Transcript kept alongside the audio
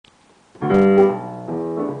If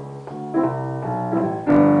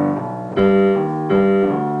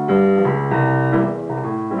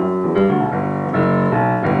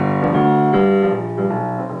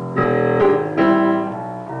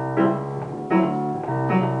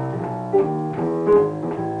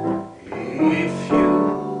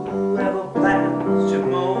you ever plan to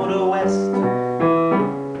motor west,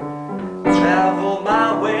 travel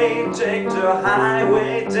my way, take the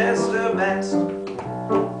highway, that's the best.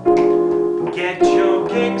 Get your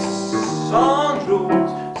kicks on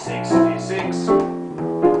Route 66.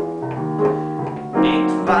 8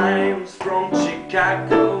 miles from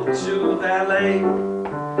Chicago to LA,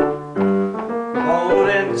 more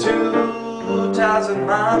than 2,000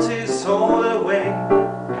 miles is all the way.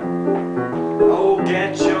 Oh,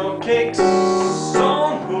 get your kicks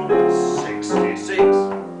on Route 66.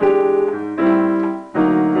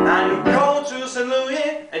 Now you go to St.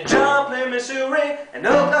 Louis and Joplin, Missouri, and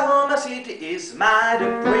Oklahoma City is mighty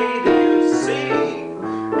pretty, you see.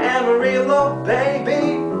 Amarillo,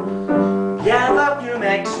 baby, Gallup, New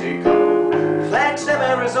Mexico, Flagstaff,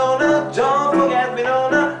 Arizona, don't forget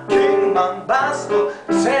Winona, Kingman, Boston,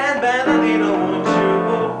 San Bernardino. Won't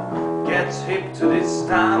you get hip to this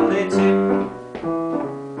timely tip?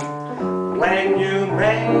 When you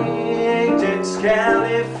make this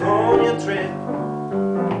California trip,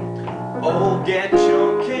 oh, get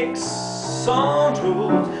your kicks on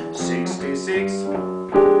Route 66.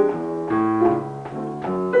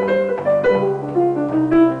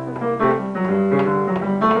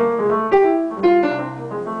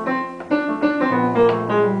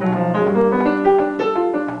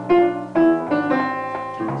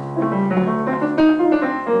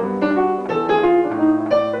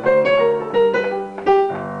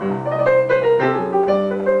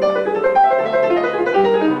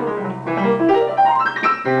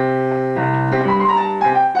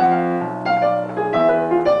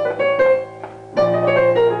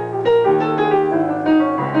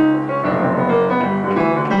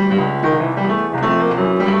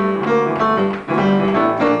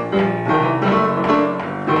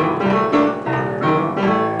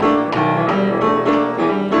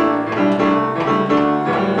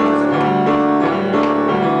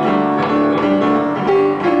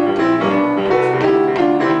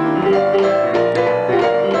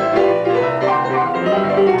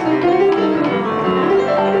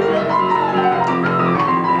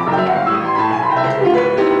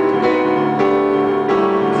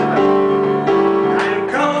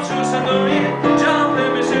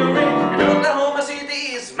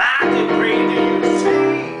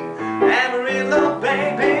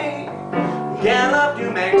 Gallup,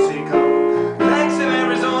 New Mexico, Flagstaff,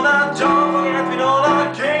 Arizona, don't forget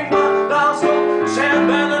Winona, Kingman, Boston, San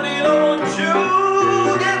Bernardino. Won't you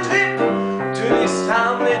get hip to this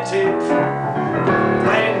timely tip?